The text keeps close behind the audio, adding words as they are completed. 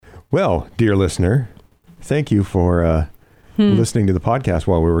Well, dear listener, thank you for listening to the podcast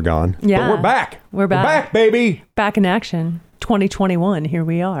while we were gone. Yeah. But we're back. We're back. We're back, baby. Back in action. 2021. Here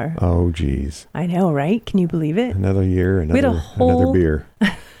we are. Oh, geez. I know, right? Can you believe it? Another year, another beer.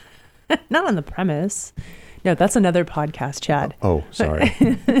 Not on the premise. No, that's another podcast, Chad. Oh, sorry.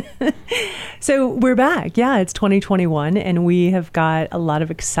 So we're back. Yeah, it's 2021, and we have got a lot of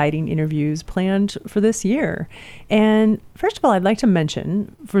exciting interviews planned for this year. And first of all, I'd like to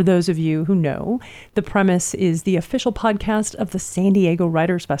mention, for those of you who know, The Premise is the official podcast of the San Diego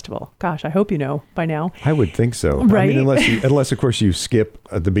Writers Festival. Gosh, I hope you know by now. I would think so. Right? I mean, unless of course, you skip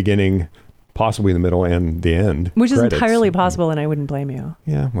at the beginning, possibly the middle and the end. Which is credits. entirely possible, and I wouldn't blame you.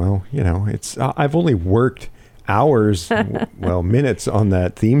 Yeah, well, it's I've only worked hours, minutes on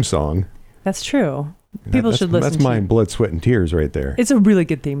that theme song. That's true. People should listen. That's my blood, sweat, and tears right there. It's a really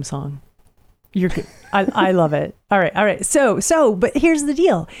good theme song. You're good. I love it. All right. So, but here's the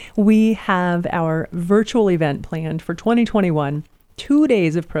deal. We have our virtual event planned for 2021, 2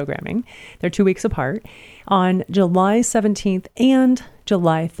 days of programming. They're 2 weeks apart on July 17th and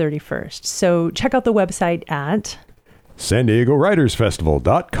July 31st. So check out the website at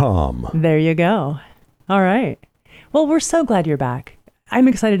SanDiegoWritersFestival.com. There you go. All right. Well, we're so glad you're back. I'm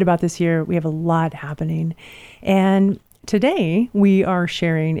excited about this year. We have a lot happening. And today we are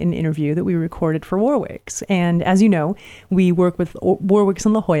sharing an interview that we recorded for Warwick's. And as you know, we work with Warwick's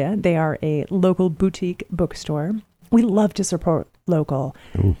in La Jolla. They are a local boutique bookstore. We love to support local.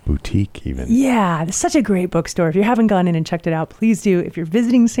 Ooh, boutique even. Yeah, it's such a great bookstore. If you haven't gone in and checked it out, please do. If you're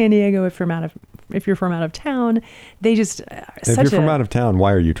visiting San Diego, if you're from out of town, they just if you're from out of town,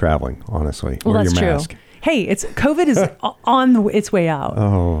 why are you traveling? Honestly, well, wear that's your mask. True. Hey, COVID is on its way out.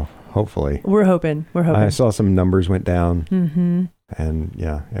 Oh, hopefully. We're hoping. I saw some numbers went down. Mm-hmm. And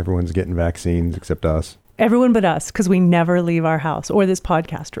yeah, everyone's getting vaccines except us. Everyone but us, because we never leave our house or this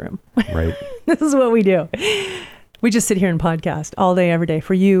podcast room. Right. This is what we do. We just sit here and podcast all day, every day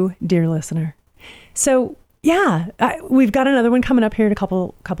for you, dear listener. So yeah, we've got another one coming up here in a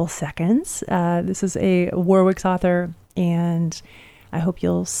couple seconds. This is a Warwick's author, and I hope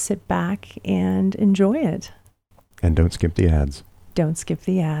you'll sit back and enjoy it. And don't skip the ads. Don't skip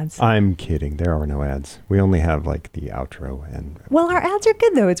the ads. I'm kidding. There are no ads. We only have like the outro and... Well, our ads are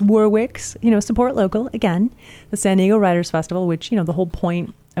good though. It's Warwick's, support local. Again, the San Diego Writers Festival, which, the whole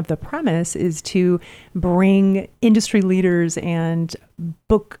point of The Premise is to bring industry leaders and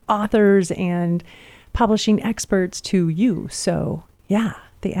book authors and publishing experts to you. So yeah,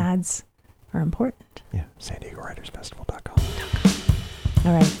 the ads are important. Yeah, SanDiegoWritersFestival.com.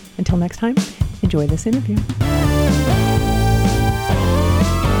 All right. Until next time, enjoy this interview.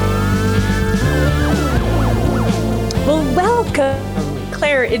 Well, welcome.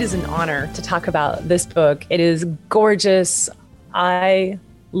 Claire, it is an honor to talk about this book. It is gorgeous. I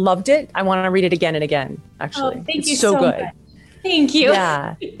loved it. I want to read it again and again, actually. Oh, thank you so good. Much. Thank you.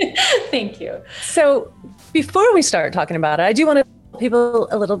 Yeah. Thank you. So before we start talking about it, I do want to tell people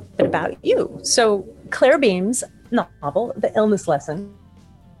a little bit about you. So Clare Beam's novel, The Illness Lesson,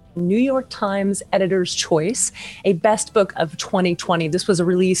 New York Times Editor's Choice, a best book of 2020. This was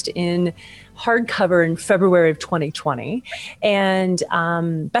released in hardcover in February of 2020, and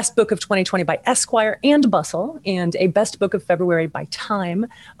best book of 2020 by Esquire and Bustle, and a best book of February by Time,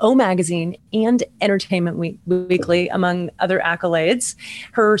 O Magazine, and Entertainment Weekly, among other accolades.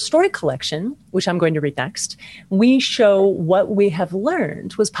 Her story collection, which I'm going to read next, We Show What We Have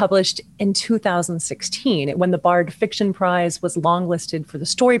Learned, was published in 2016. It won the Bard Fiction Prize, was longlisted for the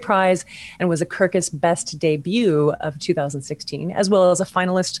Story Prize, and was a Kirkus Best Debut of 2016, as well as a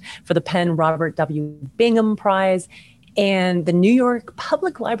finalist for the Penn Robert W. Bingham Prize and the New York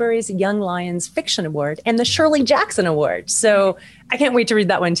Public Library's Young Lions Fiction Award and the Shirley Jackson Award. So I can't wait to read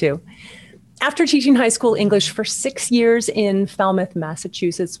that one too. After teaching high school English for 6 years in Falmouth,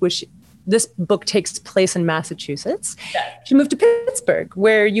 Massachusetts, which this book takes place in Massachusetts, she moved to Pittsburgh,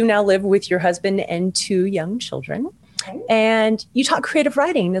 where you now live with your husband and 2 young children. Okay. And you taught creative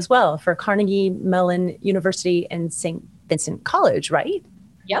writing as well for Carnegie Mellon University and St. Vincent College, right?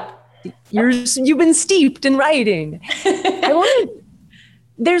 Yep. You've been steeped in writing.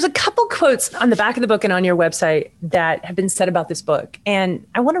 There's a couple quotes on the back of the book and on your website that have been said about this book. And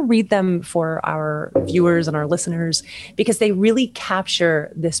I want to read them for our viewers and our listeners because they really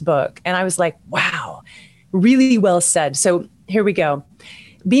capture this book. And I was like, wow, really well said. So here we go.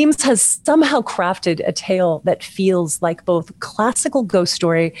 Beams has somehow crafted a tale that feels like both classical ghost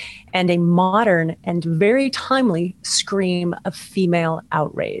story and a modern and very timely scream of female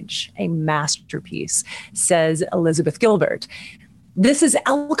outrage. A masterpiece, says Elizabeth Gilbert. This is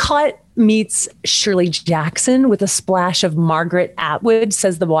Alcott meets Shirley Jackson with a splash of Margaret Atwood,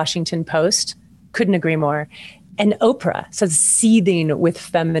 says the Washington Post. Couldn't agree more. And Oprah says seething with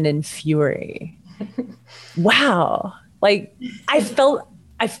feminine fury. Wow. Like I felt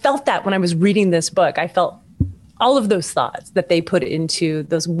that when I was reading this book. I felt all of those thoughts that they put into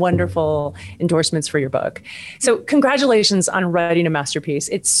those wonderful endorsements for your book. So congratulations on writing a masterpiece.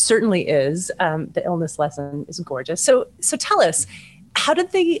 It certainly is. The Illness Lesson is gorgeous. So tell us, how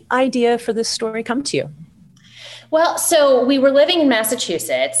did the idea for this story come to you? Well, so we were living in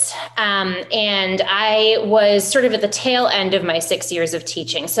Massachusetts, and I was sort of at the tail end of my 6 years of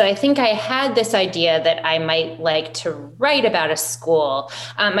teaching. So I think I had this idea that I might like to write about a school.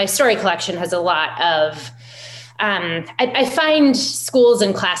 My story collection has a lot of I find schools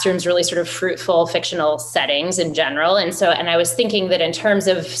and classrooms really sort of fruitful fictional settings in general. And I was thinking that in terms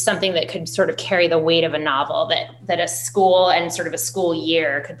of something that could sort of carry the weight of a novel, that a school and sort of a school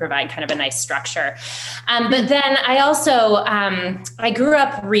year could provide kind of a nice structure. But then I also, I grew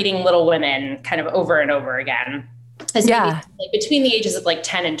up reading Little Women kind of over and over again. Like between the ages of like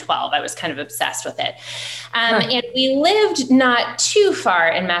 10 and 12, I was kind of obsessed with it. And we lived not too far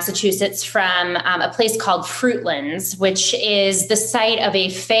in Massachusetts from a place called Fruitlands, which is the site of a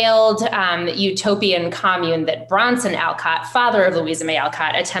failed utopian commune that Bronson Alcott, father of Louisa May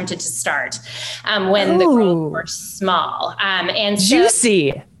Alcott, attempted to start when the girls were small.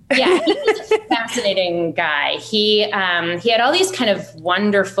 Juicy. Yeah, he was a fascinating guy. He had all these kind of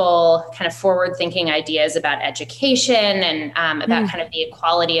wonderful, kind of forward-thinking ideas about education and about kind of the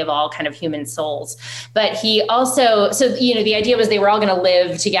equality of all kind of human souls. But he also, the idea was they were all going to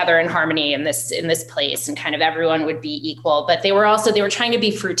live together in harmony in this place, and kind of everyone would be equal. But they were trying to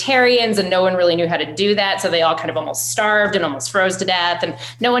be fruitarians, and no one really knew how to do that. So they all kind of almost starved and almost froze to death, and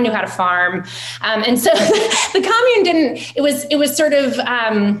no one knew how to farm. And so the commune didn't. It was sort of.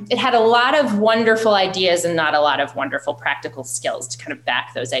 It had a lot of wonderful ideas and not a lot of wonderful practical skills to kind of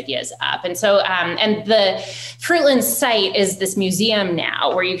back those ideas up. And so, and the Fruitlands site is this museum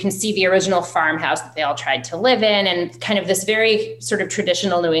now where you can see the original farmhouse that they all tried to live in, and kind of this very sort of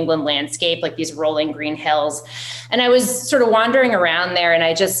traditional New England landscape, like these rolling green hills. And I was sort of wandering around there, and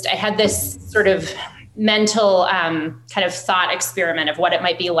I had this sort of mental kind of thought experiment of what it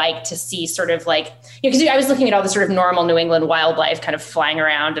might be like to see sort of like, because I was looking at all the sort of normal New England wildlife kind of flying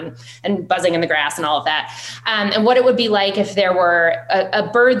around and buzzing in the grass and all of that. And what it would be like if there were a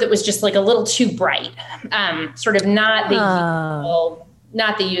bird that was just like a little too bright, sort of not the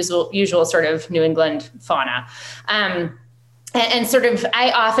usual sort of New England fauna. And sort of,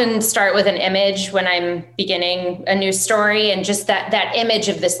 I often start with an image when I'm beginning a new story, and just that image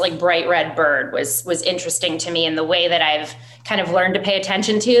of this like bright red bird was interesting to me in the way that I've kind of learned to pay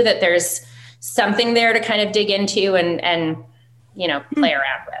attention to, that there's something there to kind of dig into and play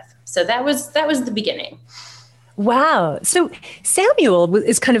around with. So that was the beginning. Wow. So Samuel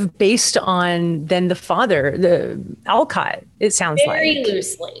is kind of based on then the father, the Alcott, it sounds very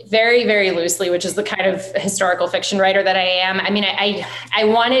loosely, very, very loosely, which is the kind of historical fiction writer that I am. I mean, I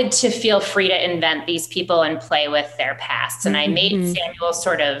wanted to feel free to invent these people and play with their pasts. And I made Samuel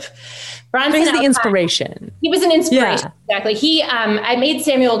sort of Bronson. He's the inspiration. He was an inspiration. Yeah. Exactly. I made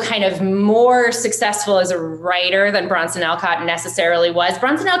Samuel kind of more successful as a writer than Bronson Alcott necessarily was.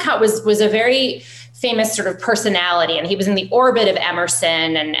 Bronson Alcott was a very famous sort of personality, and he was in the orbit of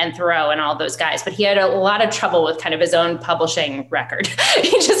Emerson and Thoreau and all those guys, but he had a lot of trouble with kind of his own publishing record.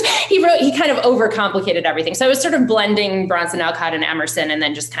 he kind of overcomplicated everything. So I was sort of blending Bronson Alcott and Emerson, and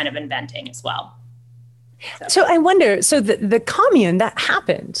then just kind of inventing as well. So I wonder, the commune that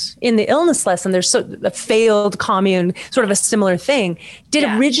happened in the Illness Lesson, there's a failed commune, sort of a similar thing.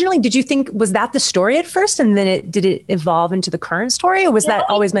 Originally, did you think, was that the story at first, and then did it evolve into the current story, or was that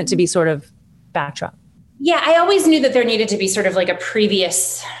always meant to be sort of backdrop? Yeah, I always knew that there needed to be sort of like a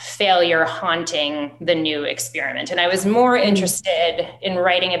previous failure haunting the new experiment. And I was more interested in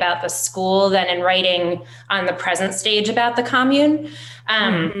writing about the school than in writing on the present stage about the commune.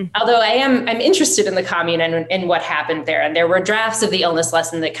 Although I'm interested in the commune and in what happened there. And there were drafts of the Illness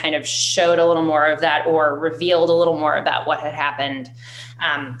Lesson that kind of showed a little more of that, or revealed a little more about what had happened,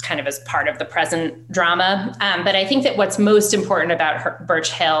 kind of as part of the present drama. But I think that what's most important about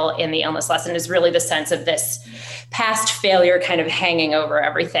Birch Hill in the Illness Lesson is really the sense of this past failure kind of hanging over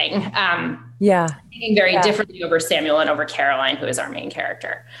everything. Hanging very differently over Samuel and over Caroline, who is our main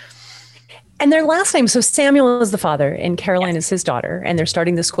character. And their last name, so Samuel is the father and Caroline is his daughter, and they're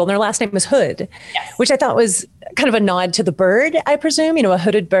starting the school. And their last name is Hood, which I thought was kind of a nod to the bird, I presume, a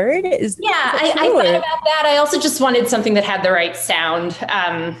hooded bird. I thought about that. I also just wanted something that had the right sound,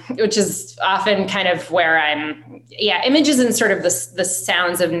 which is often kind of where images and sort of the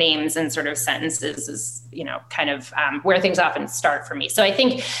sounds of names and sort of sentences is, kind of where things often start for me. So I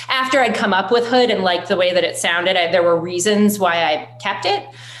think after I'd come up with Hood and liked the way that it sounded, there were reasons why I kept it.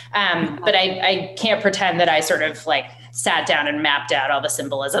 But I can't pretend that I sort of sat down and mapped out all the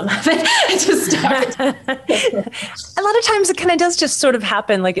symbolism of it. A lot of times it kind of does just sort of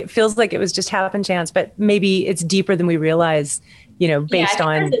happen. Like it feels like it was just happen chance, but maybe it's deeper than we realize, based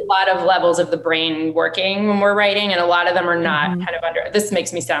on. There's a lot of levels of the brain working when we're writing, and a lot of them are not kind of under, this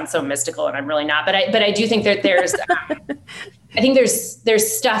makes me sound so mystical and I'm really not, but I do think that there's, I think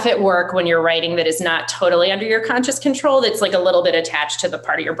there's stuff at work when you're writing that is not totally under your conscious control. That's like a little bit attached to the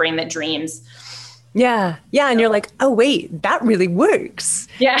part of your brain that dreams. Yeah. Yeah. And you're like, oh, wait, that really works.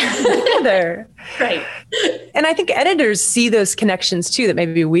 Yeah. Together. Right. And I think editors see those connections too, that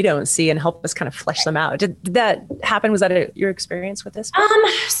maybe we don't see, and help us kind of flesh them out. Did that happen? Was that your experience with this?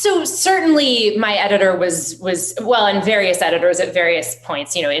 So certainly my editor was well, and various editors at various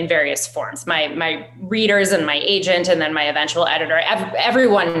points, in various forms, my readers and my agent, and then my eventual editor,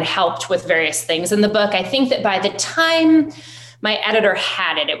 everyone helped with various things in the book. I think that by the time my editor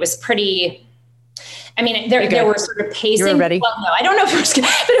had it, it was pretty, there were sort of pacing. You were ready? Well, no, I don't know if it was,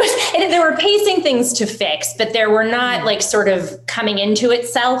 but there were pacing things to fix, but there were not sort of coming into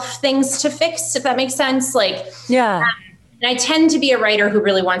itself things to fix, if that makes sense. And I tend to be a writer who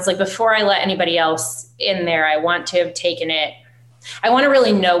really wants, before I let anybody else in there, I want to have taken it. I want to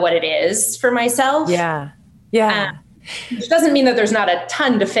really know what it is for myself. Yeah. Yeah. Which doesn't mean that there's not a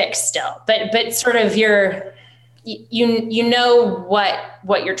ton to fix still, but sort of you know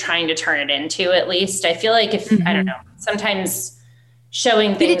what you're trying to turn it into, at least. I feel like if, I don't know, sometimes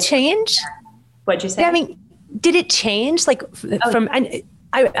showing things. Did it change? What'd you say? Yeah, did it change?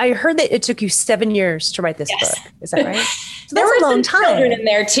 I heard that it took you 7 years to write this book. Is that right? So there that's were a long some time. children in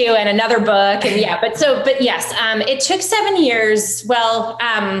there too, and another book. And but yes, it took 7 years. Well,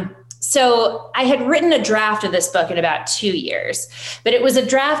 so I had written a draft of this book in about 2 years, but it was a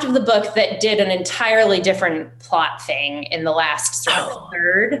draft of the book that did an entirely different plot thing in the last sort of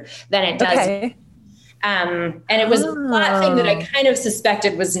third than it does. Okay. And it was a plot thing that I kind of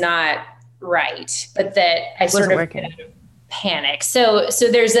suspected was not right, but that I sort of panic. So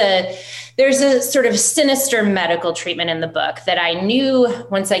there's a sort of sinister medical treatment in the book that I knew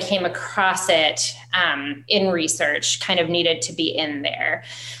once I came across it in research kind of needed to be in there.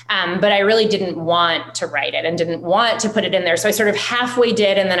 But I really didn't want to write it and didn't want to put it in there. So I sort of halfway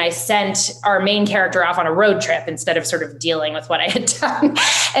did. And then I sent our main character off on a road trip instead of sort of dealing with what I had done.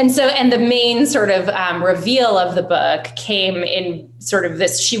 And the main sort of reveal of the book came in sort of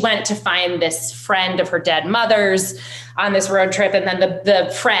this, she went to find this friend of her dead mother's on this road trip. And then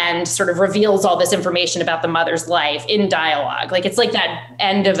the friend sort of reveals all this information about the mother's life in dialogue. It's like that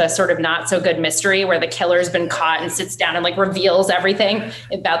end of a sort of not so good mystery where the killer's been caught and sits down and reveals everything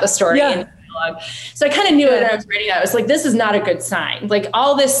about the story in dialogue. So I kind of knew it when I was reading it. I was like, this is not a good sign.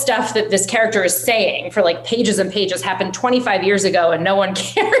 all this stuff that this character is saying for pages and pages happened 25 years ago and no one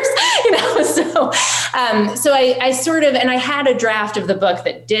cares, So I sort of, and I had a draft of the book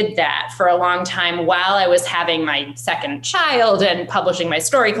that did that for a long time while I was having my second child and publishing my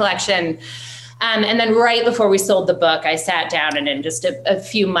story collection. And then right before we sold the book, I sat down and in just a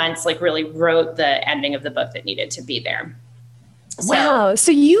few months, really wrote the ending of the book that needed to be there. Wow.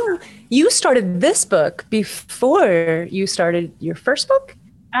 So you started this book before you started your first book?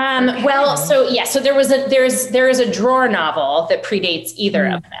 Well, so there is a drawer novel that predates either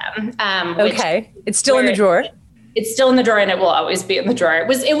of them. It's still in the drawer. It's still in the drawer, and it will always be in the drawer.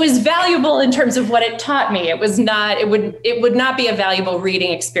 It was valuable in terms of what it taught me. It would not be a valuable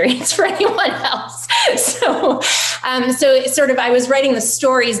reading experience for anyone else. So it's sort of, I was writing the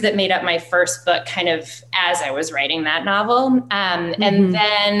stories that made up my first book kind of as I was writing that novel. And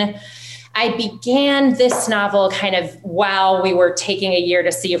then I began this novel kind of while we were taking a year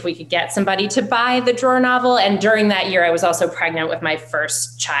to see if we could get somebody to buy the drawer novel. And during that year, I was also pregnant with my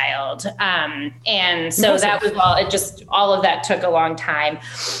first child. And so that was all of that took a long time.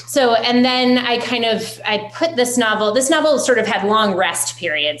 So, and then I put this novel sort of had long rest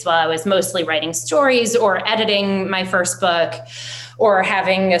periods while I was mostly writing stories or editing my first book, or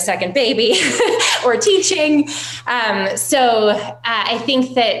having a second baby or teaching. I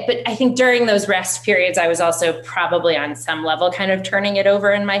think during those rest periods, I was also probably on some level kind of turning it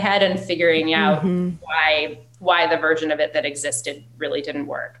over in my head and figuring out why why the version of it that existed really didn't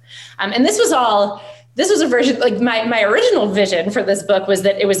work. And this was a version, like my original vision for this book was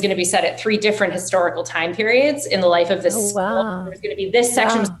that it was going to be set at 3 different historical time periods in the life of this school. Wow. There was going to be this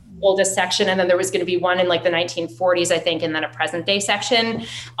section, was the oldest section, and then there was going to be one in like the 1940s, I think, and then a present day section,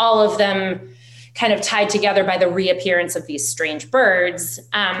 all of them kind of tied together by the reappearance of these strange birds.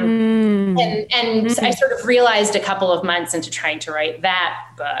 And I sort of realized a couple of months into trying to write that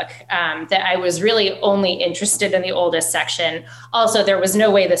book that I was really only interested in the oldest section. Also, there was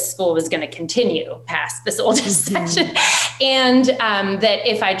no way this school was going to continue past this oldest section. And that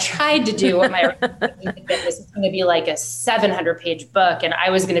if I tried to do what my this was going to be like a 700-page book, and I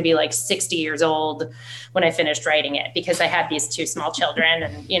was going to be like 60 years old when I finished writing it, because I had these 2 small children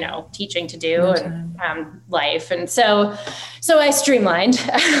and, teaching to do and life. And so I streamlined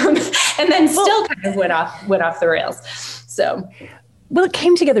and then still kind of went off the rails. So. Well, it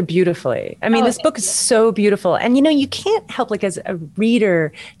came together beautifully. I mean, this book is so beautiful. And, you can't help, like, as a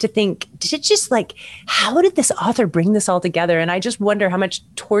reader to think, did it just like, how did this author bring this all together? And I just wonder how much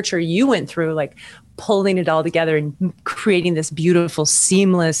torture you went through, like pulling it all together and creating this beautiful,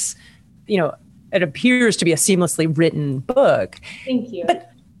 seamless, it appears to be a seamlessly written book. Thank you. But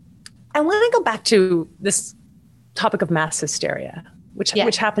I want to go back to this topic of mass hysteria, which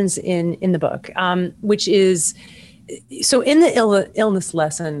happens in the book, which is, so in the illness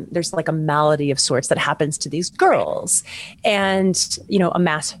lesson, there's like a malady of sorts that happens to these girls and, a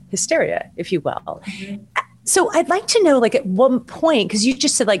mass hysteria, if you will. Mm-hmm. So I'd like to know, like, at one point, because you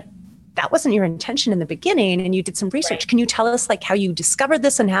just said, like, that wasn't your intention in the beginning and you did some research. Right. Can you tell us, like, how you discovered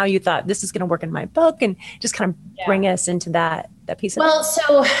this and how you thought this is going to work in my book, and just kind of bring us into that piece of it? Well,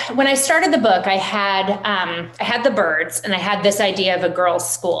 so when I started the book, I had the birds, and I had this idea of a girls'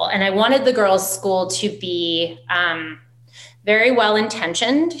 school, and I wanted the girls' school to be very well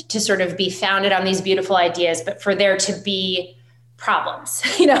intentioned, to sort of be founded on these beautiful ideas, but for there to be problems,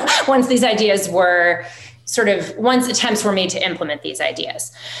 once these ideas were once attempts were made to implement these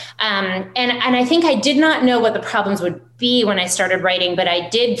ideas. And I think I did not know what the problems would be when I started writing, but I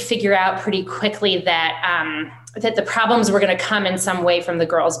did figure out pretty quickly that the problems were going to come in some way from the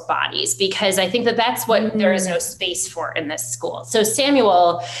girls' bodies, because I think that that's what there is no space for in this school. So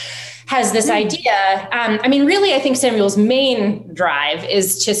Samuel has this idea. Really, I think Samuel's main drive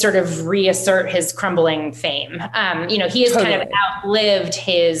is to sort of reassert his crumbling fame. He has kind of outlived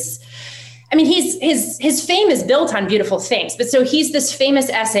his fame is built on beautiful things, but so he's this famous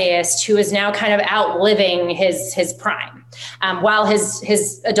essayist who is now kind of outliving his prime, while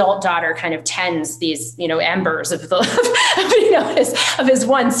his adult daughter kind of tends these, embers of his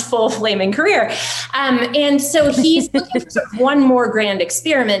once full flaming career. And so he's looking for sort of one more grand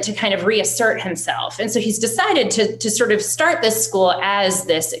experiment to kind of reassert himself. And so he's decided to sort of start this school as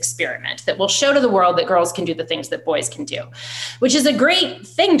this experiment that will show to the world that girls can do the things that boys can do, which is a great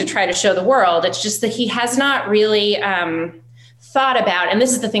thing to try to show the world. It's just that he has not really thought about, and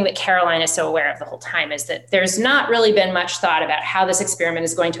this is the thing that Caroline is so aware of the whole time, is that there's not really been much thought about how this experiment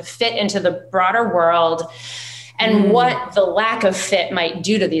is going to fit into the broader world and what the lack of fit might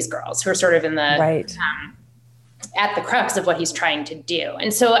do to these girls who are sort of in the at the crux of what he's trying to do.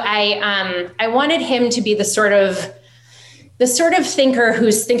 And so I wanted him to be the sort of thinker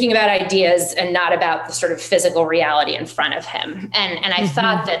who's thinking about ideas and not about the sort of physical reality in front of him. And I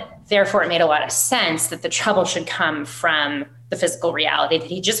thought that therefore it made a lot of sense that the trouble should come from the physical reality that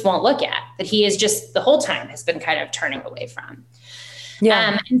he just won't look at, that he is just the whole time has been kind of turning away from.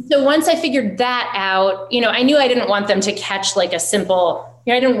 Yeah. And so once I figured that out, I knew I didn't want them to catch like a simple,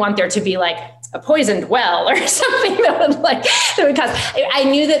 I didn't want there to be like a poisoned well or something that would cause, I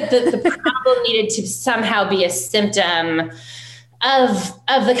knew that the problem needed to somehow be a symptom of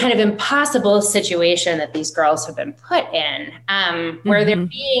the kind of impossible situation that these girls have been put in, where they're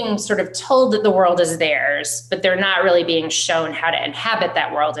being sort of told that the world is theirs, but they're not really being shown how to inhabit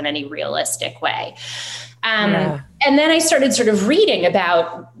that world in any realistic way. And then I started sort of reading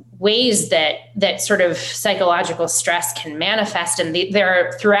about ways that sort of psychological stress can manifest. And there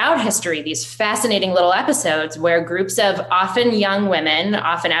are throughout history, these fascinating little episodes where groups of often young women,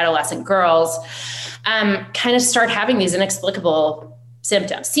 often adolescent girls, kind of start having these inexplicable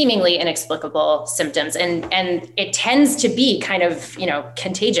symptoms, seemingly inexplicable symptoms. And it tends to be kind of,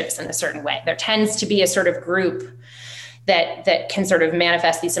 contagious in a certain way. There tends to be a sort of group that can sort of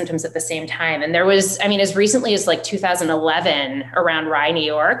manifest these symptoms at the same time. And there was, as recently as like 2011 around Rye, New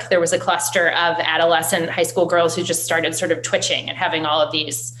York, there was a cluster of adolescent high school girls who just started sort of twitching and having all of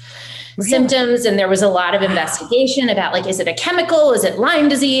these symptoms. And there was a lot of investigation about like, is it a chemical? Is it Lyme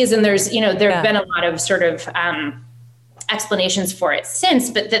disease? And there's, there have been a lot of sort of explanations for it since,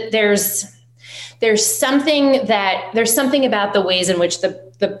 but that there's there's something about the ways in which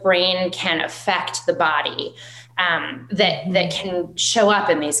the brain can affect the body that can show up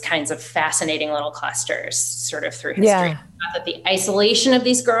in these kinds of fascinating little clusters sort of through history. Yeah. That the isolation of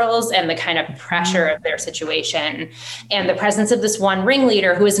these girls and the kind of pressure of their situation and the presence of this one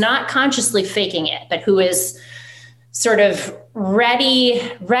ringleader who is not consciously faking it, but who is sort of ready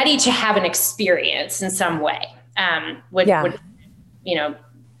to have an experience in some way, would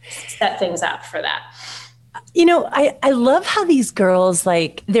set things up for that. I love how these girls,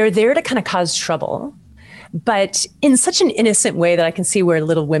 like, they're there to kind of cause trouble, but in such an innocent way that I can see where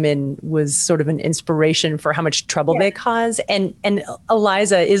Little Women was sort of an inspiration for how much trouble they cause. And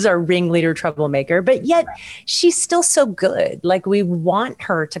Eliza is our ringleader troublemaker, but yet she's still so good. Like, we want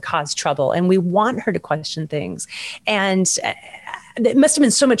her to cause trouble and we want her to question things. And it must have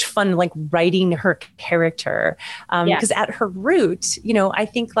been so much fun, like, writing her character. Because at her root, I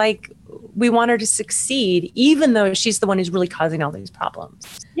think, like, we want her to succeed, even though she's the one who's really causing all these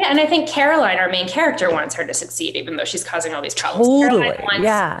problems. Yeah. And I think Caroline, our main character, wants her to succeed, even though she's causing all these troubles. Totally.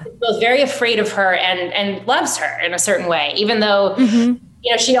 Feels very afraid of her and loves her in a certain way, even though,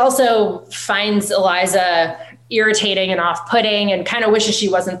 she also finds Eliza irritating and off-putting and kind of wishes she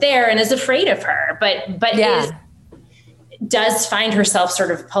wasn't there and is afraid of her, but does find herself sort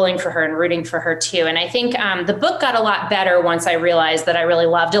of pulling for her and rooting for her too. And I think the book got a lot better once I realized that I really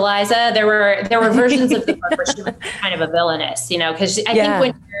loved Eliza. There were versions of the book where she was kind of a villainess, because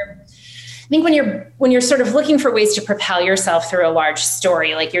I think when you're sort of looking for ways to propel yourself through a large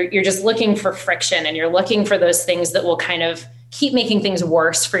story, like you're just looking for friction and you're looking for those things that will kind of keep making things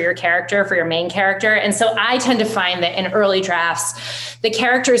worse for your character, for your main character. And so I tend to find that in early drafts, the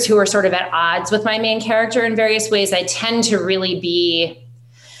characters who are sort of at odds with my main character in various ways, I tend to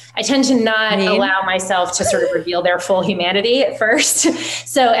not allow myself to sort of reveal their full humanity at first.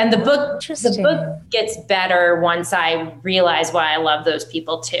 So, and the book gets better once I realize why I love those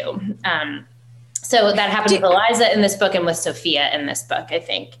people too. So that happened with Eliza in this book and with Sophia in this book, I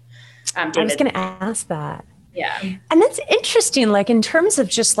think. I was going to ask that. Yeah. And that's interesting. Like, in terms of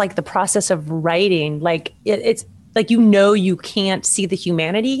just like the process of writing, like it's like, you can't see the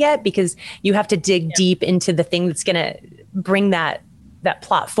humanity yet because you have to dig deep into the thing that's going to bring that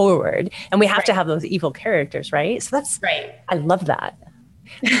plot forward. And we have to have those evil characters, right? So that's right. I love that.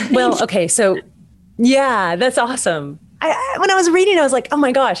 Well, okay. So yeah, that's awesome. When I was reading, I was like, oh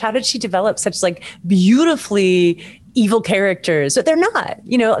my gosh, how did she develop such like beautifully evil characters? But they're not,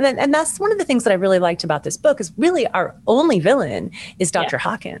 and that's one of the things that I really liked about this book is really our only villain is Dr.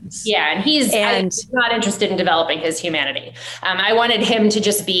 Hawkins. Yeah. And I'm not interested in developing his humanity. I wanted him to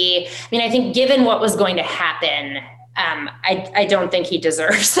just be, I think given what was going to happen, I don't think he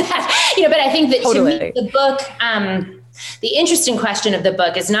deserves that, but I think that to me, the book, the interesting question of the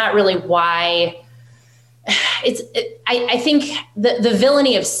book is not really why I think the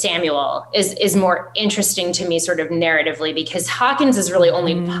villainy of Samuel is more interesting to me sort of narratively because Hawkins is really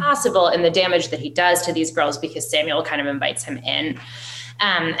only possible in the damage that he does to these girls because Samuel kind of invites him in.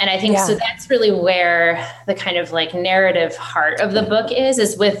 And I think so that's really where the kind of like narrative heart of the book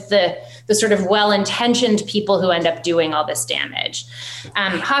is with the sort of well-intentioned people who end up doing all this damage.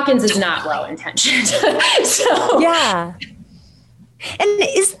 Hawkins is not well-intentioned. Yeah. And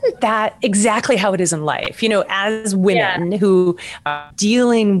isn't that exactly how it is in life? As women who are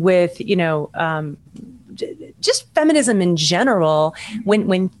dealing with, just feminism in general,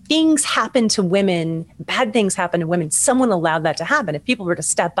 when things happen to women, bad things happen to women, someone allowed that to happen. If people were to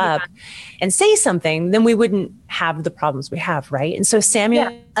step up and say something, then we wouldn't have the problems we have, right? And so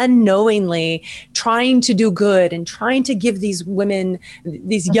Samuel unknowingly trying to do good and trying to give these women,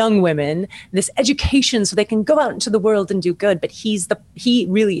 these young women, this education so they can go out into the world and do good. But he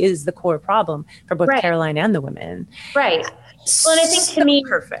really is the core problem for both Caroline and the women. Right. Well, and I think to me,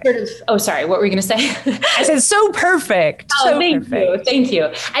 perfect. Sorry, what were you going to say? I said so perfect. Oh, thank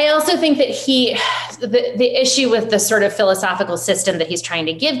you. I also think that the issue with the sort of philosophical system that he's trying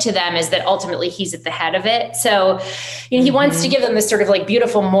to give to them is that ultimately he's at the head of it. So, he wants to give them this sort of like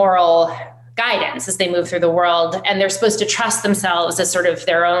beautiful moral guidance as they move through the world, and they're supposed to trust themselves as sort of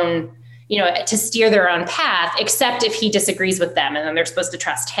their own, to steer their own path, except if he disagrees with them, and then they're supposed to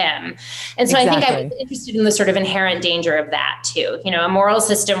trust him. And so I think I was interested in the sort of inherent danger of that too. A moral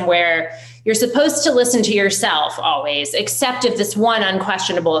system where you're supposed to listen to yourself always, except if this one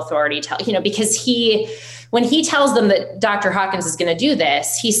unquestionable authority because when he tells them that Dr. Hawkins is going to do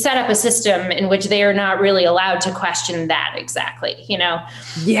this, he set up a system in which they are not really allowed to question that exactly,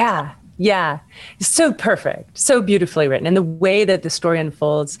 Yeah. Yeah. So perfect. So beautifully written. And the way that the story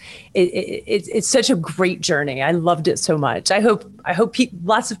unfolds, it's such a great journey. I loved it so much. I hope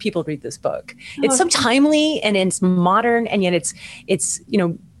lots of people read this book. It's so timely and it's modern, and yet it's,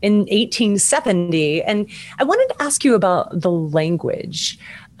 in 1870. And I wanted to ask you about the language.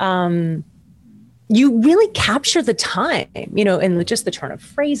 You really capture the time, in just the turn of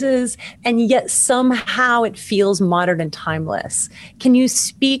phrases, and yet somehow it feels modern and timeless. Can you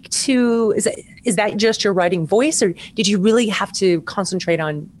speak to, is that just your writing voice, or did you really have to concentrate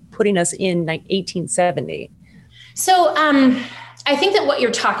on putting us in 1870? So I think that what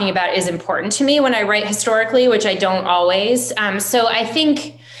you're talking about is important to me when I write historically, which I don't always. So I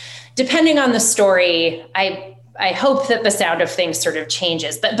think depending on the story, I hope that the sound of things sort of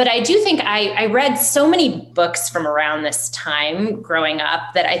changes. But I do think I read so many books from around this time growing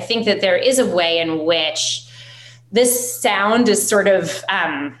up that I think that there is a way in which this sound is sort of,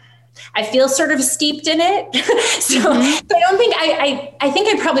 I feel sort of steeped in it. So I don't think, I think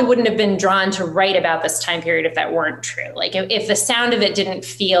I probably wouldn't have been drawn to write about this time period if that weren't true. Like if the sound of it didn't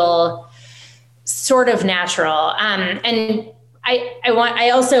feel sort of natural. And I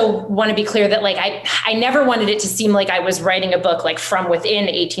also want to be clear that I never wanted it to seem like I was writing a book like from within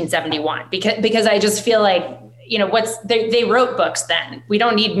 1871, because I just feel like, they wrote books then. We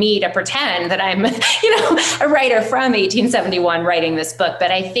don't need me to pretend that I'm, a writer from 1871 writing this book.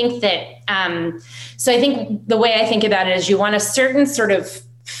 But I think that, so I think the way I think about it is you want a certain sort of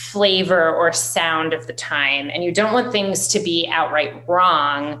flavor or sound of the time, and you don't want things to be outright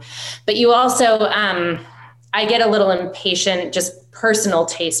wrong, but you also, I get a little impatient, just personal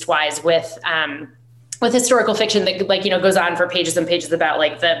taste wise, with historical fiction that goes on for pages and pages about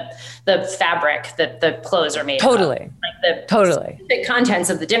the fabric that the clothes are made totally. of, the contents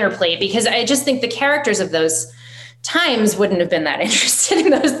of the dinner plate, because I just think the characters of those times wouldn't have been that interested in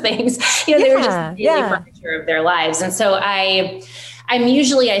those things. They were just the daily furniture of their lives. And so I'm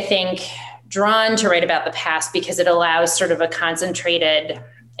usually, I think, drawn to write about the past because it allows sort of a concentrated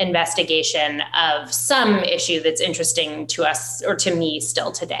investigation of some issue that's interesting to us or to me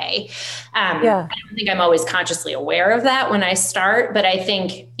still today. I don't think I'm always consciously aware of that when I start, but I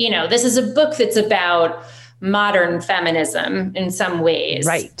think, this is a book that's about modern feminism in some ways.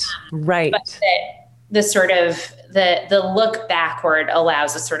 Right. But that the sort of the look backward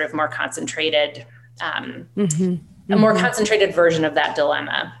allows a sort of more concentrated, a more concentrated version of that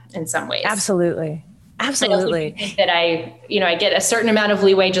dilemma in some ways. Absolutely. Absolutely. I think that I get a certain amount of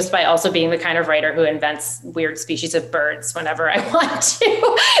leeway just by also being the kind of writer who invents weird species of birds whenever I want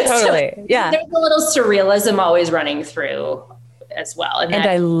to. Totally. So yeah. There's a little surrealism always running through as well. And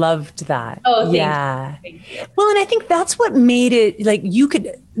I loved that. Oh, thank you. Well, and I think that's what made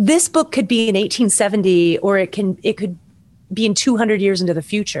it this book could be in 1870, or it could be in 200 years into the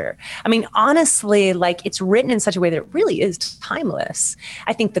future. I mean, honestly, it's written in such a way that it really is timeless.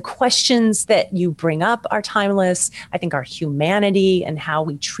 I think the questions that you bring up are timeless. I think our humanity and how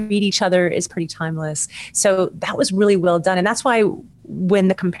we treat each other is pretty timeless. So that was really well done. And that's why when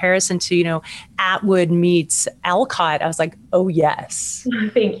the comparison to, Atwood meets Alcott, I was like, oh, yes.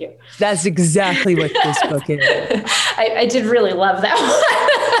 Thank you. That's exactly what this book is. I did really love that one.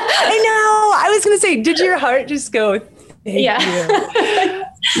 I know. I was going to say, did your heart just go, yeah.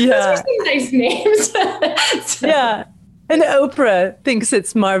 Those are some nice names. Yeah. And Oprah thinks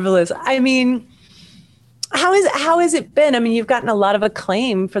it's marvelous. I mean, how has it been? I mean, you've gotten a lot of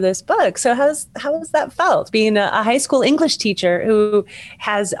acclaim for this book. So how has that felt, being a high school English teacher who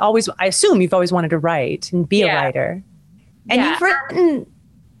has always, I assume you've always wanted to write and be a writer. And you've written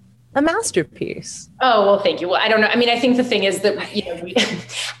a masterpiece. Oh, well, thank you. Well, I don't know. I mean, I think the thing is that,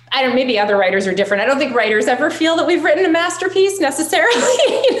 maybe other writers are different. I don't think writers ever feel that we've written a masterpiece necessarily.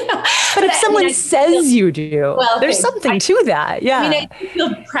 But if someone says you do, there's something to that. Yeah. I mean, I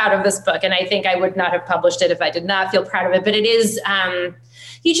feel proud of this book, and I think I would not have published it if I did not feel proud of it. But it is,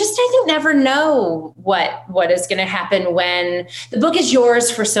 you just, I think, never know what is going to happen when the book is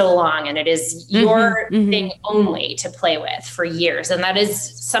yours for so long, and it is your thing only to play with for years. And that is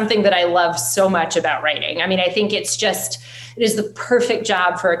something that I love so much about writing. I mean, I think it is the perfect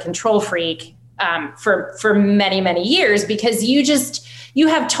job for a control freak for many, many years, because you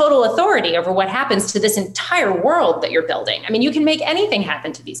have total authority over what happens to this entire world that you're building. I mean, you can make anything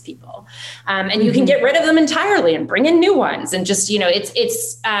happen to these people, and you can get rid of them entirely and bring in new ones. And just,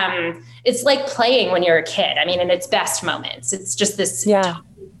 it's like playing when you're a kid. I mean, in its best moments, it's just this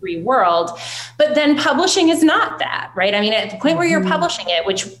free world. But then publishing is not that, right? I mean, at the point where you're publishing it,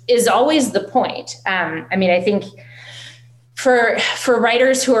 which is always the point. I mean, I think for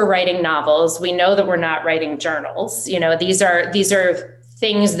writers who are writing novels, we know that we're not writing journals. These are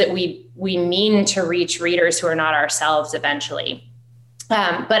things that we mean to reach readers who are not ourselves eventually.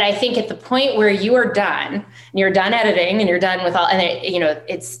 But I think at the point where you are done, and you're done editing, and you're done with all, and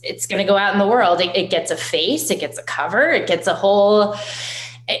it's going to go out in the world. It gets a face, it gets a cover, it gets a whole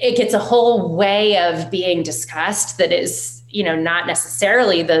way of being discussed that is, not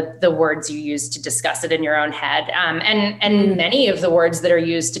necessarily the words you use to discuss it in your own head. And many of the words that are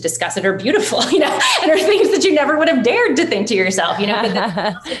used to discuss it are beautiful, and are things that you never would have dared to think to yourself, but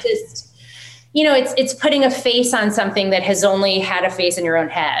that's also just. It's putting a face on something that has only had a face in your own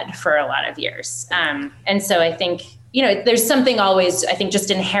head for a lot of years. And so I think, there's something always, I think,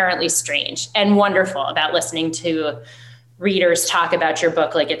 just inherently strange and wonderful about listening to readers talk about your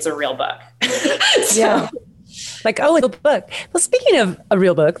book like it's a real book. Yeah. Like, oh, it's a book. Well, speaking of a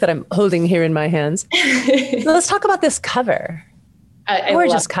real book that I'm holding here in my hands, let's talk about this cover.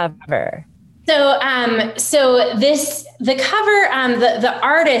 Gorgeous cover. So the cover, the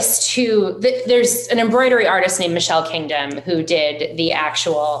artist there's an embroidery artist named Michelle Kingdom who did the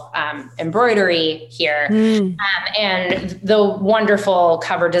actual embroidery here. And the wonderful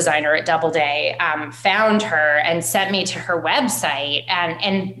cover designer at Doubleday found her and sent me to her website.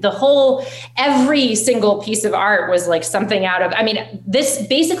 And every single piece of art was like something out of,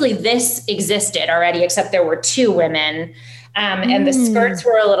 this existed already, except there were two women. And the skirts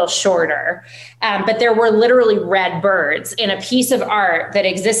were a little shorter, but there were literally red birds in a piece of art that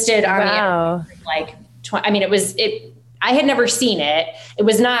existed on the I had never seen it. It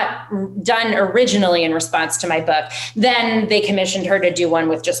was not done originally in response to my book. Then they commissioned her to do one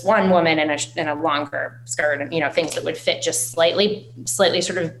with just one woman in a longer skirt and, things that would fit just slightly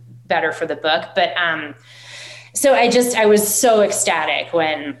sort of better for the book. But, so I was so ecstatic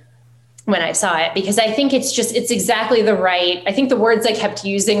when I saw it, because I think it's exactly the right. I think the words I kept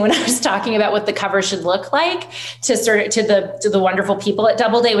using when I was talking about what the cover should look like to the wonderful people at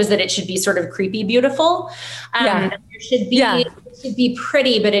Doubleday was that it should be sort of creepy beautiful. It should be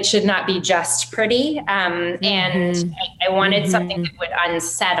pretty, but it should not be just pretty. And I wanted something that would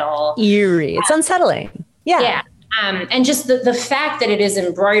unsettle. Eerie. It's unsettling. Yeah. Yeah. And just the fact that it is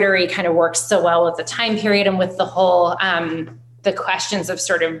embroidery kind of works so well with the time period and with the whole, the questions of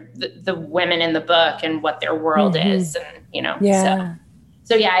sort of the women in the book and what their world is. And,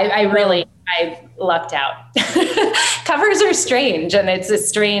 I lucked out. Covers are strange, and it's a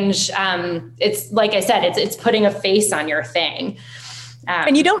strange, it's like I said, it's putting a face on your thing.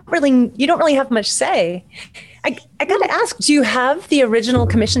 And you don't really have much say. I got to ask, do you have the original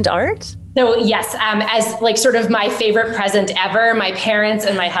commissioned art? So yes, as like sort of my favorite present ever, my parents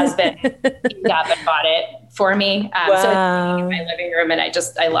and my husband picked up and bought it for me. So it's in my living room, and I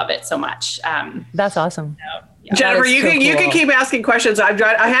love it so much. That's awesome. So, yeah. Jennifer, you can keep asking questions. I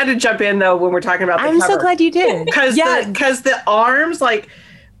had to jump in though when we're talking about the cover. I'm so glad you did. Because the arms, like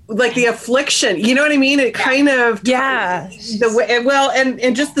the affliction, you know what I mean? It kind of the way,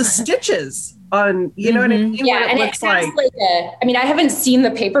 and just the stitches on, you know what I mean? Yeah, what and looks it sounds like I haven't seen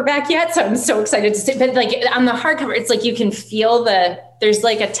the paperback yet, so I'm so excited to see. But like on the hardcover, it's like you can feel there's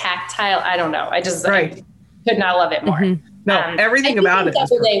like a tactile. I don't know. I could not love it more. No, everything about it.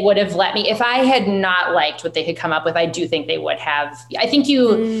 They would have let me, if I had not liked what they had come up with, I do think they would have. I think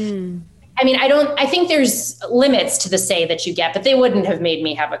I think there's limits to the say that you get, but they wouldn't have made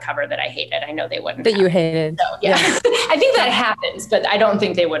me have a cover that I hated. I know they wouldn't. That you hated. So, yeah. I think that happens, but I don't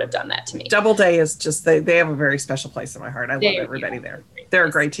think they would have done that to me. Doubleday is just, they have a very special place in my heart. I love everybody there. They're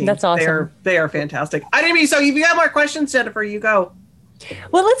a great team. That's awesome. They are fantastic. So if you have more questions, Jennifer, you go.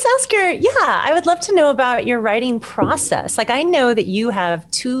 Well, let's ask I would love to know about your writing process. Like, I know that you have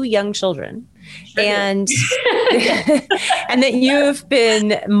 2 young children. And and that you've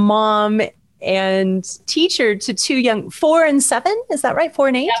been mom and teacher to 2 young, 4 and 7. Is that right? 4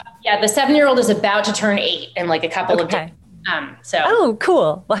 and 8? Yeah. The 7-year-old is about to turn 8 in like a couple of days. Oh,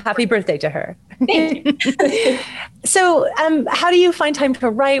 cool. Well, happy birthday to her. Thank you. So how do you find time to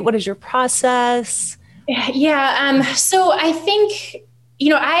write? What is your process? Yeah. So I think,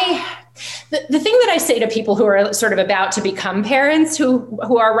 the thing that I say to people who are sort of about to become parents who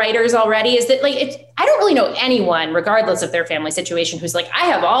are writers already is that I don't really know anyone, regardless of their family situation, who's like, I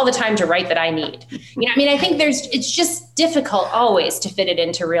have all the time to write that I need. I think it's just difficult always to fit it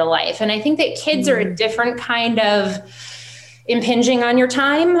into real life. And I think that kids are a different kind of impinging on your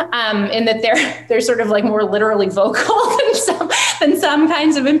time, in that they're sort of like more literally vocal than some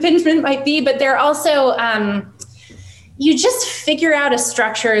kinds of impingement might be, but they're also, you just figure out a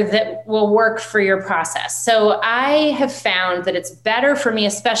structure that will work for your process. So I have found that it's better for me,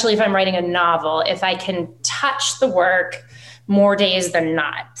 especially if I'm writing a novel, if I can touch the work more days than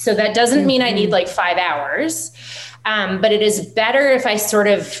not. So that doesn't mean I need like 5 hours. But it is better if I sort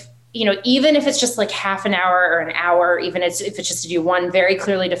of, even if it's just like half an hour or an hour, even if it's just to do one very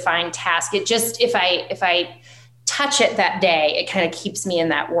clearly defined task, it just, if I touch it that day, it kind of keeps me in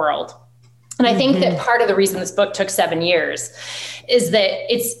that world. And I think that part of the reason this book took 7 years is that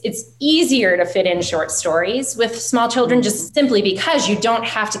it's easier to fit in short stories with small children, just simply because you don't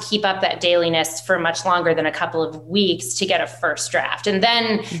have to keep up that dailiness for much longer than a couple of weeks to get a first draft. And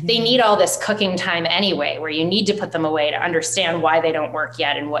then they need all this cooking time anyway, where you need to put them away to understand why they don't work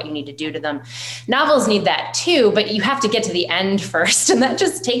yet and what you need to do to them. Novels need that too, but you have to get to the end first. And that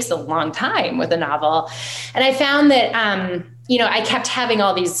just takes a long time with a novel. And I found that, I kept having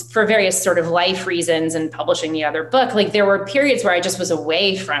all these, for various sort of life reasons and publishing the other book, like there were periods where I just was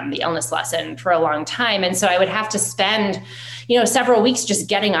away from the illness lesson for a long time. And so I would have to spend, several weeks just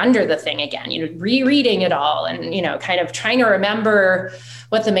getting under the thing again, rereading it all and, kind of trying to remember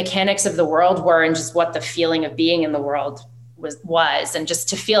what the mechanics of the world were and just what the feeling of being in the world was, and just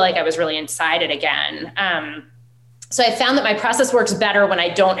to feel like I was really inside it again. So I found that my process works better when I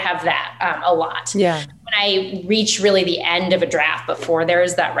don't have that a lot. Yeah. When I reach really the end of a draft before there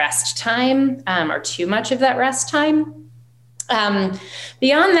is that rest time or too much of that rest time. Beyond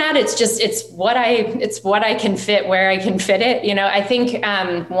that, it's what I can fit where I can fit it. I think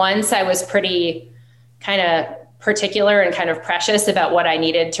once I was pretty kind of particular and kind of precious about what I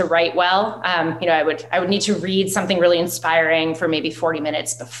needed to write well. I would need to read something really inspiring for maybe 40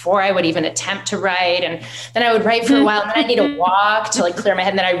 minutes before I would even attempt to write. And then I would write for a while, and then I need to walk to like clear my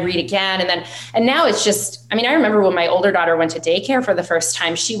head, and then I read again. And now it's just, I remember when my older daughter went to daycare for the first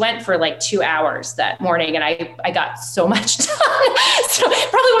time, she went for like 2 hours that morning, and I got so much done. So it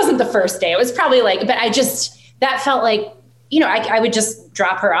probably wasn't the first day. It was probably that felt like, I would just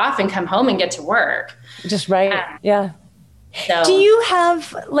drop her off and come home and get to work. Just right. Yeah. So, do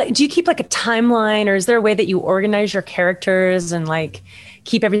you keep like a timeline, or is there a way that you organize your characters and like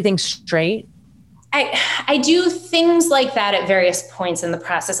keep everything straight? I do things like that at various points in the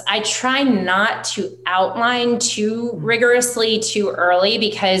process. I try not to outline too rigorously too early,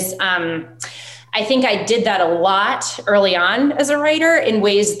 because I think I did that a lot early on as a writer in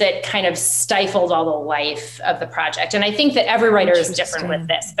ways that kind of stifled all the life of the project. And I think that every writer is different with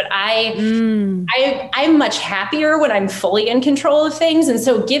this, but I'm much happier when I'm fully in control of things. And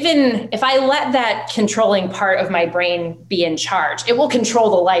so if I let that controlling part of my brain be in charge, it will control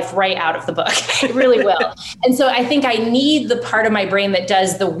the life right out of the book. It really will. And so I think I need the part of my brain that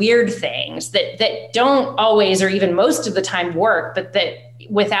does the weird things that don't always, or even most of the time, work, but that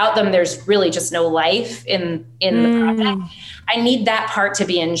without them, there's really just no life in the project. I need that part to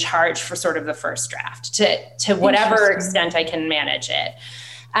be in charge for sort of the first draft to whatever extent I can manage it.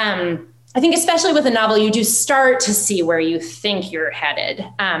 I think especially with a novel, you do start to see where you think you're headed.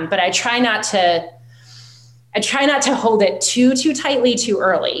 But I try not to hold it too tightly too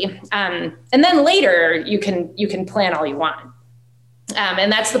early. And then later you can plan all you want.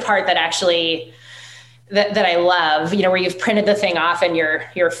 And that's the part that actually that I love, where you've printed the thing off and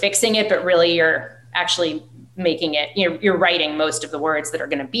you're fixing it, but really you're actually making it, you're writing most of the words that are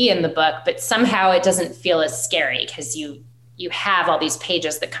going to be in the book, but somehow it doesn't feel as scary because you have all these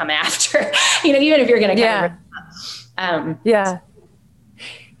pages that come after, even if you're going to yeah.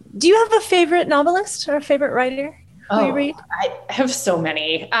 Do you have a favorite novelist or a favorite writer who you read? I have so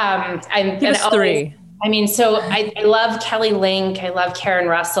many. Give us three. So I love Kelly Link. I love Karen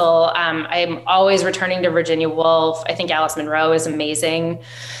Russell. I'm always returning to Virginia Woolf. I think Alice Munro is amazing.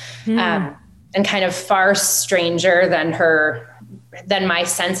 And kind of far stranger than my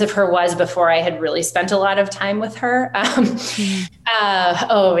sense of her was before I had really spent a lot of time with her.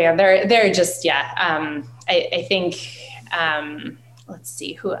 They're just, I think, let's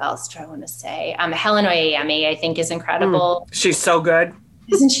see, who else do I want to say? Helen Oyeyemi, I think, is incredible. She's so good.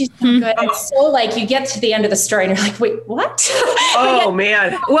 Isn't she so good? It's so like you get to the end of the story and you're like, wait, what? Oh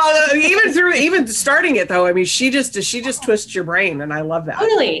man. Well, even starting it though, she just twists your brain, and I love that.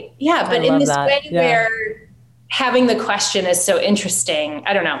 Totally. Yeah. But in this way where having the question is so interesting.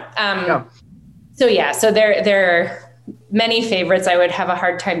 I don't know. So there are many favorites. I would have a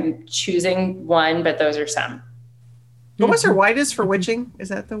hard time choosing one, but those are some. What was her White is for Witching? Is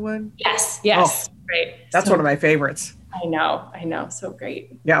that the one? Yes. Oh, great. That's one of my favorites. I know. So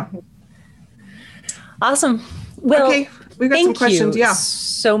great. Yeah. Awesome. Well, okay. We've got some questions. Yeah.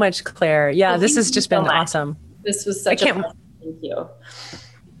 So much, Claire. Yeah. This has just been awesome. This was such a pleasure. Thank you.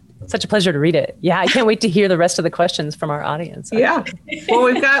 Such a pleasure to read it. Yeah. I can't wait to hear the rest of the questions from our audience. Yeah. Well,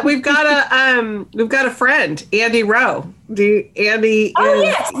 we've got a friend, Andy Rowe. Andy. Oh,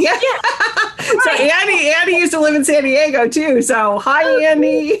 yes. Yeah. So Andy used to live in San Diego too. So hi,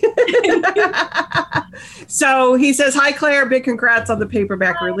 Andy. So he says, "Hi, Claire. Big congrats on the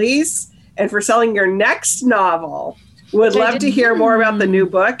paperback release and for selling your next novel. Would love to hear more about the new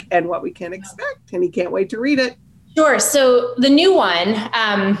book and what we can expect." And he can't wait to read it. Sure. So the new one,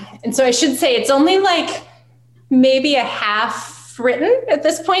 and so I should say it's only like maybe a half written at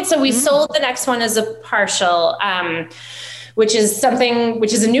this point. So we sold the next one as a partial, which is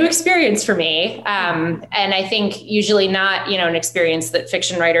a new experience for me. And I think usually not, an experience that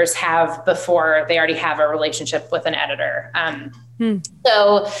fiction writers have before they already have a relationship with an editor.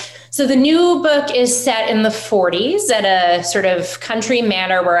 So the new book is set in the 40s at a sort of country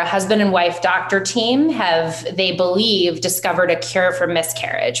manor where a husband and wife doctor team they believe, discovered a cure for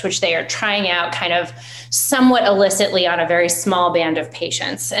miscarriage, which they are trying out kind of somewhat illicitly on a very small band of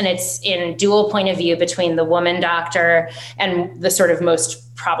patients. And it's in dual point of view between the woman doctor and the sort of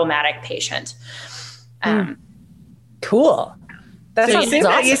most problematic patient. Cool.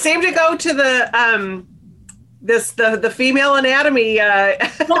 So you seem to go to the the female anatomy. And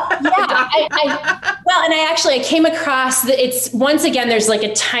I came across it's once again, there's like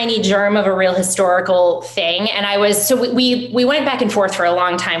a tiny germ of a real historical thing. And we went back and forth for a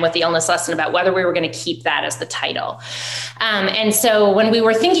long time with the illness lesson about whether we were going to keep that as the title. And so when we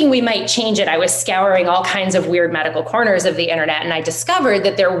were thinking we might change it, I was scouring all kinds of weird medical corners of the internet. And I discovered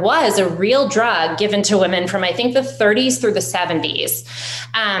that there was a real drug given to women from, I think, the 30s through the 70s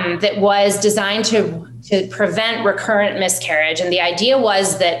that was designed to prevent recurrent miscarriage. And the idea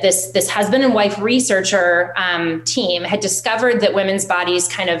was that this husband and wife researcher team had discovered that women's bodies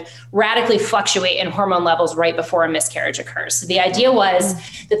kind of radically fluctuate in hormone levels right before a miscarriage occurs. So the idea was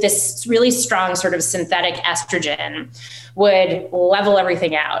that this really strong sort of synthetic estrogen would level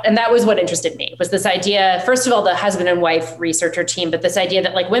everything out. And that was what interested me, was this idea, first of all, the husband and wife researcher team, but this idea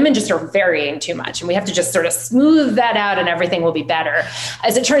that like women just are varying too much and we have to just sort of smooth that out and everything will be better.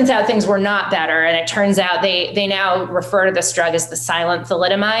 As it turns out, things were not better. And it turns out they now refer to this drug as the silent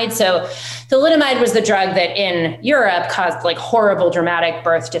thalidomide. So thalidomide was the drug that in Europe caused like horrible dramatic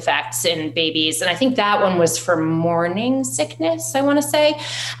birth defects in babies. And I think that one was for morning sickness, I want to say.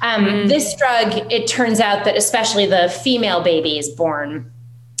 This drug, it turns out that especially the female babies born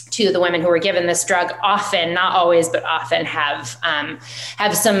to the women who were given this drug often, not always, but often have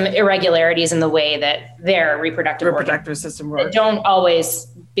some irregularities in the way that their reproductive system works. That don't always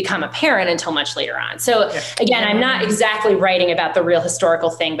become apparent until much later on. So again, I'm not exactly writing about the real historical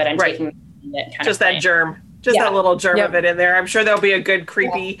thing, but I'm taking it kind just that germ. Just that little germ of it in there. I'm sure there'll be a good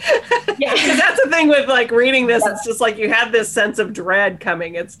creepy. Because that's the thing with like reading this. It's just like you have this sense of dread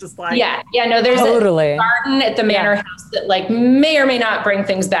coming. It's just like no. There's a garden at the manor house that like may or may not bring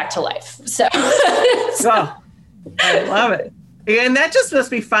things back to life. So, I love it, and that just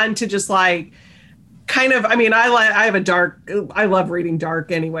must be fun to just like kind of. I mean, I love reading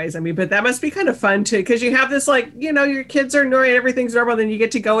dark, anyways. I mean, but that must be kind of fun too, because you have this like your kids are normal, everything's normal, then you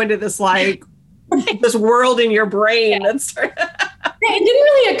get to go into this like. This world in your brain. It didn't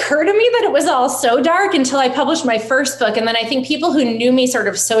really occur to me that it was all so dark until I published my first book. And then I think people who knew me sort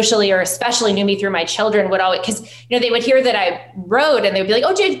of socially, or especially knew me through my children, would always, because they would hear that I wrote and they would be like,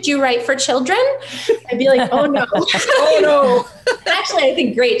 "Oh, did you write for children?" I'd be like, "Oh no." Oh no. Actually, I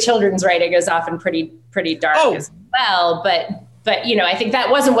think great children's writing is often pretty dark as well. But I think that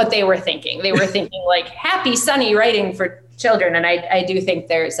wasn't what they were thinking. They were thinking like happy, sunny writing for children. And I do think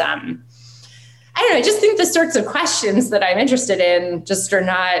there's I don't know. I just think the sorts of questions that I'm interested in just they're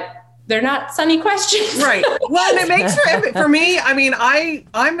not sunny questions. Right. Well, and it makes for me, I mean,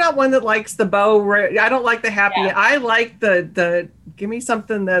 I'm not one that likes the bow. I don't like the happy. Yeah. I like the give me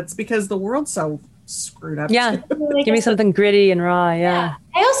something that's, because the world's so screwed up. Yeah. Give me something gritty and raw. Yeah.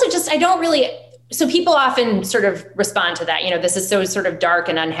 I also I don't really, so people often sort of respond to that, this is so sort of dark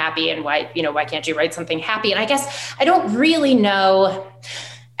and unhappy and why can't you write something happy? And I guess I don't really know.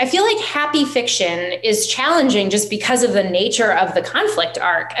 I feel like happy fiction is challenging just because of the nature of the conflict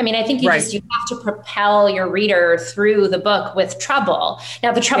arc. I mean, I think you have to propel your reader through the book with trouble.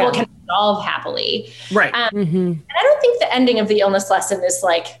 Now, the trouble can resolve happily. Right. And I don't think the ending of the illness lesson is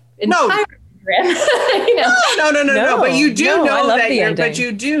like entirely grim. No. But you do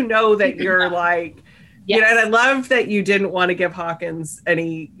know that you're like, and I love that you didn't want to give Hawkins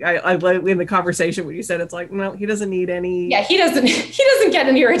any. I love in the conversation when you said it's like, no, he doesn't need any. Yeah, he doesn't get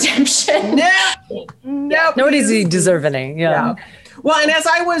any redemption. No, nor does he deserve any. Yeah. Well, and as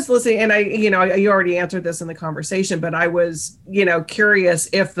I was listening, and you already answered this in the conversation, but I was, curious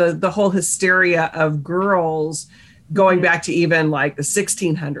if the whole hysteria of girls going back to even like the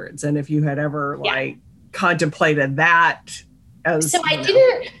 1600s, and if you had ever like contemplated that. So I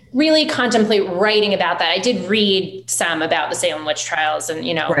didn't really contemplate writing about that. I did read some about the Salem witch trials and,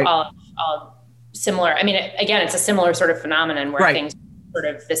 all similar. I mean, again, it's a similar sort of phenomenon where things sort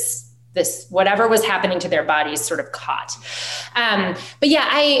of this whatever was happening to their bodies sort of caught. But yeah,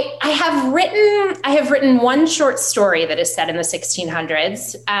 I have written one short story that is set in the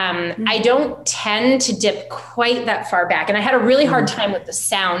 1600s. I don't tend to dip quite that far back. And I had a really hard time with the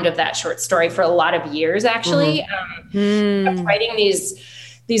sound of that short story for a lot of years, actually. I was writing these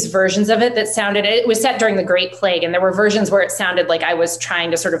versions of it that sounded, it was set during the Great Plague. And there were versions where it sounded like I was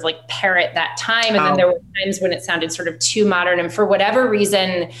trying to sort of like parrot that time. And then there were times when it sounded sort of too modern. And for whatever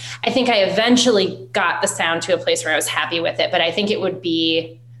reason, I think I eventually got the sound to a place where I was happy with it. But I think it would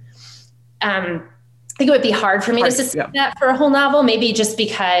be, hard for me to sustain that for a whole novel, maybe just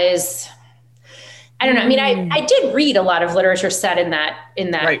because, I don't know. I mean, I did read a lot of literature set in that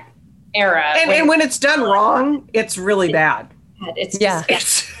era. And when it's done wrong, it's really bad. It's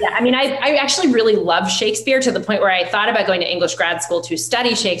just, yeah. I mean, I actually really love Shakespeare to the point where I thought about going to English grad school to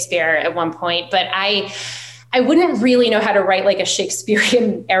study Shakespeare at one point, but I wouldn't really know how to write like a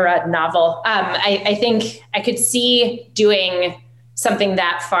Shakespearean era novel. I think I could see doing something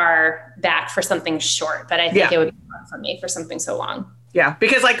that far back for something short, but I think it would be hard for me for something so long. Yeah,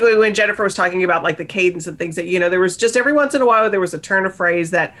 because like when Jennifer was talking about like the cadence and things that, there was just every once in a while, there was a turn of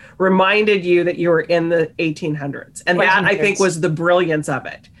phrase that reminded you that you were in the 1800s. And that I think was the brilliance of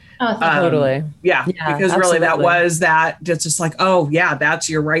it. Oh, totally. Yeah, because really it's just like, oh yeah,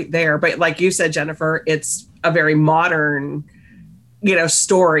 you're right there. But like you said, Jennifer, it's a very modern,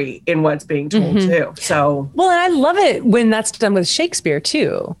 story in what's being told too. So. Well, and I love it when that's done with Shakespeare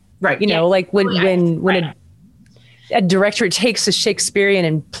too. Right. Like when a director takes a Shakespearean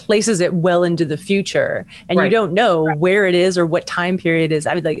and places it well into the future, and you don't know where it is or what time period it is.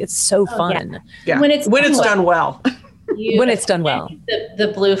 I mean, like, it's so fun. Yeah. When it's done well. When it's done well.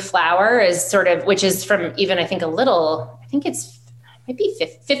 The Blue Flower is sort of, which is from even, I think it's maybe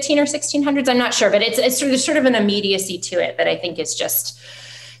 15 or 1600s. I'm not sure, but it's sort of an immediacy to it that I think is just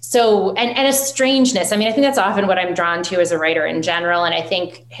so, and a strangeness. I mean, I think that's often what I'm drawn to as a writer in general. And I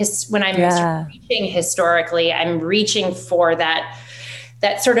think when I'm reaching historically, I'm reaching for that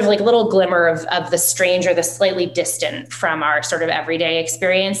sort of like little glimmer of the strange or the slightly distant from our sort of everyday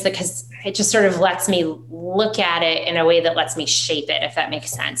experience, because it just sort of lets me look at it in a way that lets me shape it, if that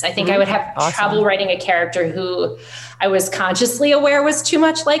makes sense. I think I would have trouble writing a character who I was consciously aware was too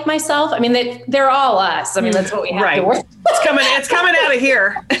much like myself. I mean, they're all us. I mean, that's what we have to work. It's coming out of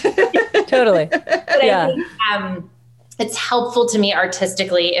here. Totally. But I think it's helpful to me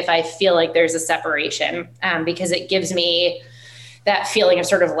artistically if I feel like there's a separation, because it gives me that feeling of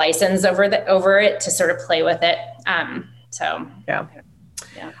sort of license over it to sort of play with it.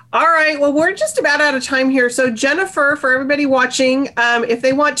 Yeah. All right. Well, we're just about out of time here. So Jennifer, for everybody watching, if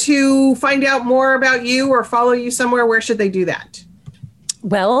they want to find out more about you or follow you somewhere, where should they do that?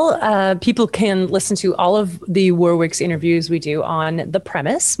 Well, people can listen to all of the Warwick's interviews we do on The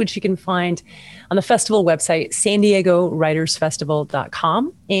Premise, which you can find on the festival website,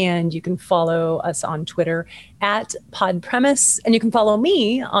 SanDiegoWritersFestival.com. And you can follow us on Twitter at PodPremise. And you can follow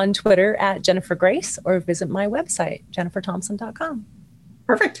me on Twitter at Jennifer Grace, or visit my website, JenniferThompson.com.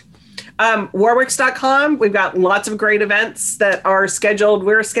 Perfect. Warwicks.com. We've got lots of great events that are scheduled.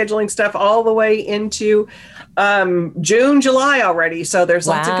 We're scheduling stuff all the way into June, July already. So there's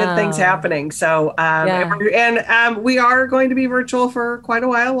lots of good things happening. So, and we are going to be virtual for quite a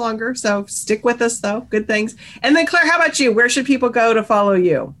while longer. So stick with us though. Good things. And then Claire, how about you? Where should people go to follow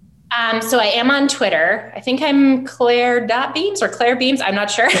you? So I am on Twitter. I think I'm Claire.Beams or Claire Beams. I'm not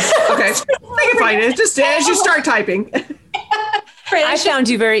sure. Okay. I can find it just as you start typing. I found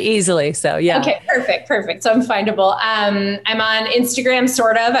you very easily. So yeah. Okay, perfect. So I'm findable. I'm on Instagram,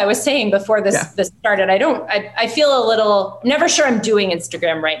 sort of. I was saying before this started, I feel a little, never sure I'm doing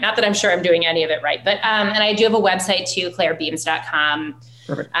Instagram right. Not that I'm sure I'm doing any of it right, but, and I do have a website too, clarebeams.com.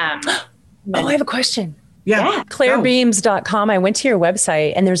 Perfect. I have a question. Yeah. Clarebeams.com. I went to your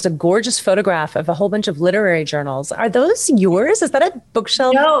website and there's a gorgeous photograph of a whole bunch of literary journals. Are those yours? Is that a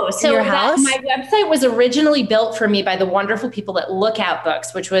bookshelf in your house? My website was originally built for me by the wonderful people at Lookout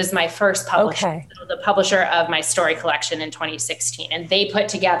Books, which was my first publisher, the publisher of my story collection in 2016. And they put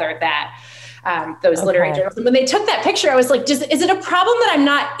together those literary journals. And when they took that picture, I was like, is it a problem that I'm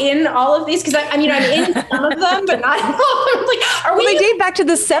not in all of these? Because I'm in some of them, but not in all of them. Like, they date back to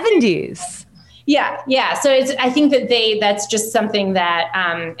the 70s. Yeah. So I think that that's just something that,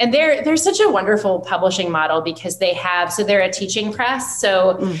 and they're such a wonderful publishing model because they're a teaching press.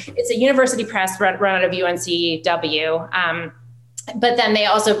 So it's a university press run out of UNCW. But then they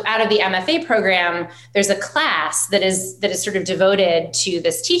also, out of the MFA program, there's a class that is sort of devoted to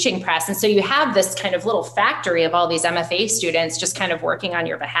this teaching press. And so you have this kind of little factory of all these MFA students just kind of working on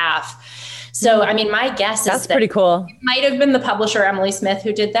your behalf. So, I mean, my guess That's is that pretty cool. it might have been the publisher, Emily Smith,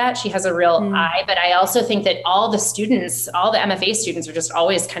 who did that. She has a real eye, but I also think that all the students, all the MFA students are just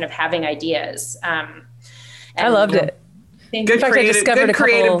always kind of having ideas. I loved it. Good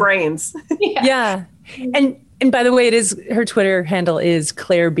creative brains. Yeah. And by the way, her Twitter handle is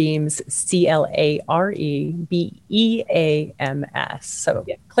Clare Beams, ClareBeams. So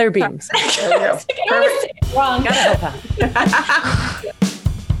Clare Beams. There we go. Perfect. Wrong. Gotta help out.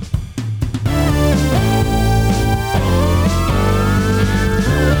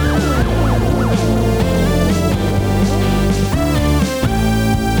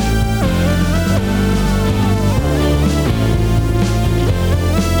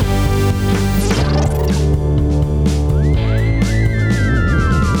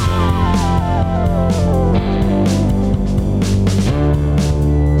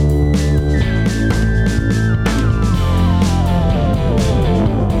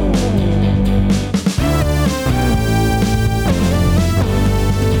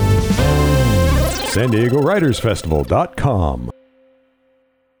 San Diego Writers Festival.com